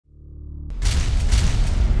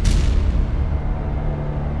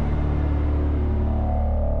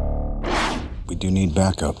do need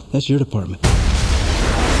backup. That's your department.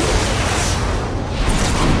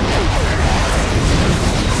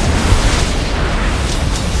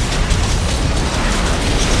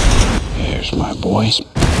 Here's my boys.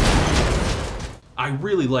 I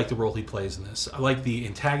really like the role he plays in this. I like the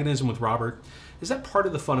antagonism with Robert. Is that part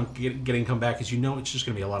of the fun of getting come back? Is you know it's just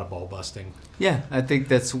going to be a lot of ball busting. Yeah, I think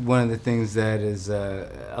that's one of the things that is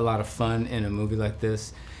a lot of fun in a movie like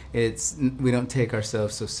this. We don't take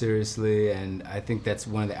ourselves so seriously, and I think that's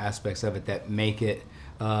one of the aspects of it that make it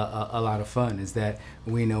a lot of fun, is that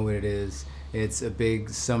we know what it is. It's a big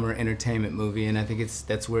summer entertainment movie, and I think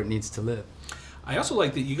that's where it needs to live. I also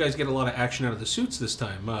like that you guys get a lot of action out of the suits this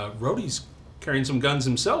time. Rhodey's carrying some guns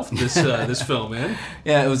himself this film, man.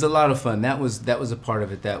 Yeah, it was a lot of fun. That was a part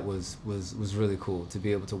of it that was really cool, to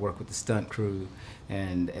be able to work with the stunt crew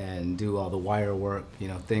and do all the wire work, you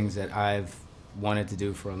know, things that I've wanted to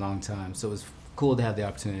do for a long time. So it was cool to have the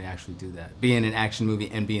opportunity to actually do that, be in an action movie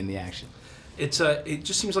and be in the action. It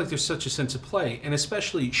just seems like there's such a sense of play, and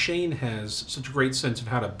especially Shane has such a great sense of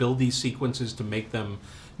how to build these sequences to make them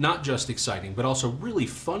not just exciting, but also really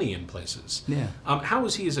funny in places. Yeah. How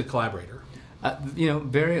was he as a collaborator? You know,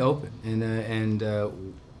 very open, and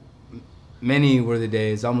many were the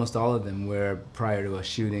days, almost all of them, where prior to us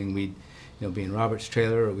shooting, we'd be in Robert's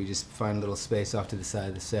trailer, or we just find a little space off to the side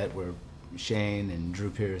of the set where Shane and Drew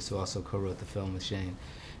Pierce, who also co-wrote the film with Shane,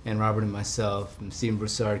 and Robert and myself, and Steven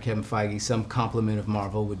Broussard, Kevin Feige, some complement of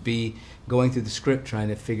Marvel, would be going through the script trying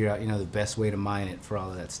to figure out, the best way to mine it for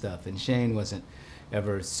all of that stuff. And Shane wasn't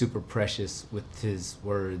ever super precious with his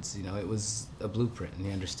words. It was a blueprint, and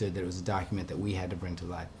he understood that it was a document that we had to bring to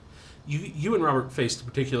life. You and Robert faced a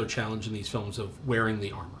particular challenge in these films of wearing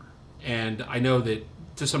the armor. And I know that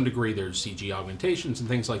to some degree there's CG augmentations and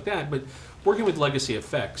things like that, but working with legacy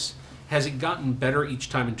effects, has it gotten better each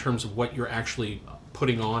time in terms of what you're actually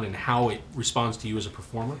putting on and how it responds to you as a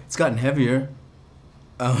performer? It's gotten heavier.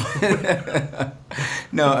 No,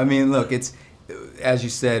 I mean, look, it's, as you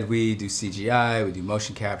said, we do CGI, we do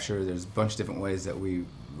motion capture. There's a bunch of different ways that we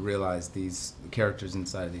realize these characters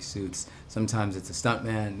inside of these suits. Sometimes it's a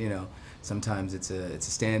stuntman, sometimes it's a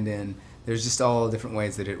stand-in. There's just all different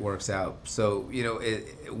ways that it works out. So,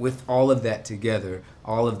 with all of that together,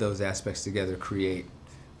 all of those aspects together create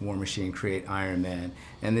War Machine, create Iron Man.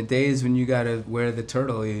 And the days when you gotta wear the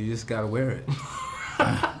turtle, you just gotta wear it.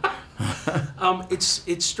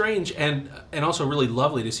 It's strange and also really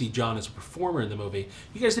lovely to see John as a performer in the movie.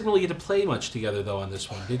 You guys didn't really get to play much together though on this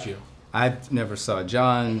one, did you? I never saw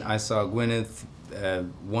John. I saw Gwyneth,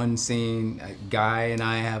 one scene. Guy and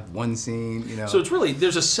I have one scene. So it's really,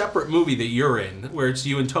 there's a separate movie that you're in where it's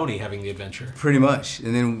you and Tony having the adventure. Pretty much.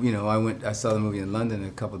 And then I saw the movie in London a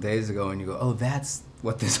couple days ago, and you go, oh, that's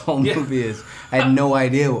what this whole movie is. I had no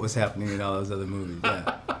idea what was happening in all those other movies.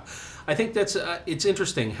 Yeah. I think that's it's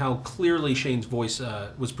interesting how clearly Shane's voice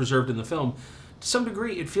was preserved in the film. To some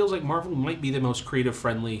degree, it feels like Marvel might be the most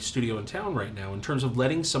creative-friendly studio in town right now in terms of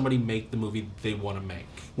letting somebody make the movie they want to make.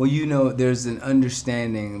 Well, there's an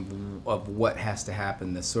understanding of what has to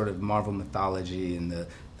happen. The sort of Marvel mythology and the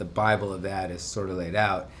Bible of that is sort of laid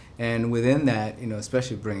out. And within that,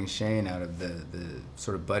 especially bringing Shane out of the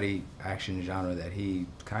sort of buddy action genre that he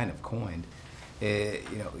kind of coined,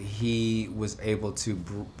 he was able to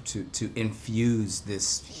infuse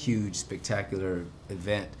this huge, spectacular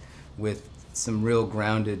event with some real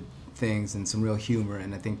grounded things and some real humor,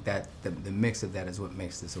 and I think that the mix of that is what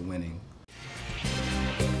makes this a winning.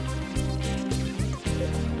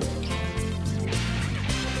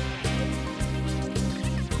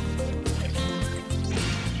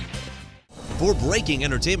 For breaking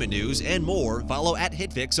entertainment news and more, follow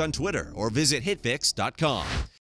 @HitFix on Twitter or visit hitfix.com.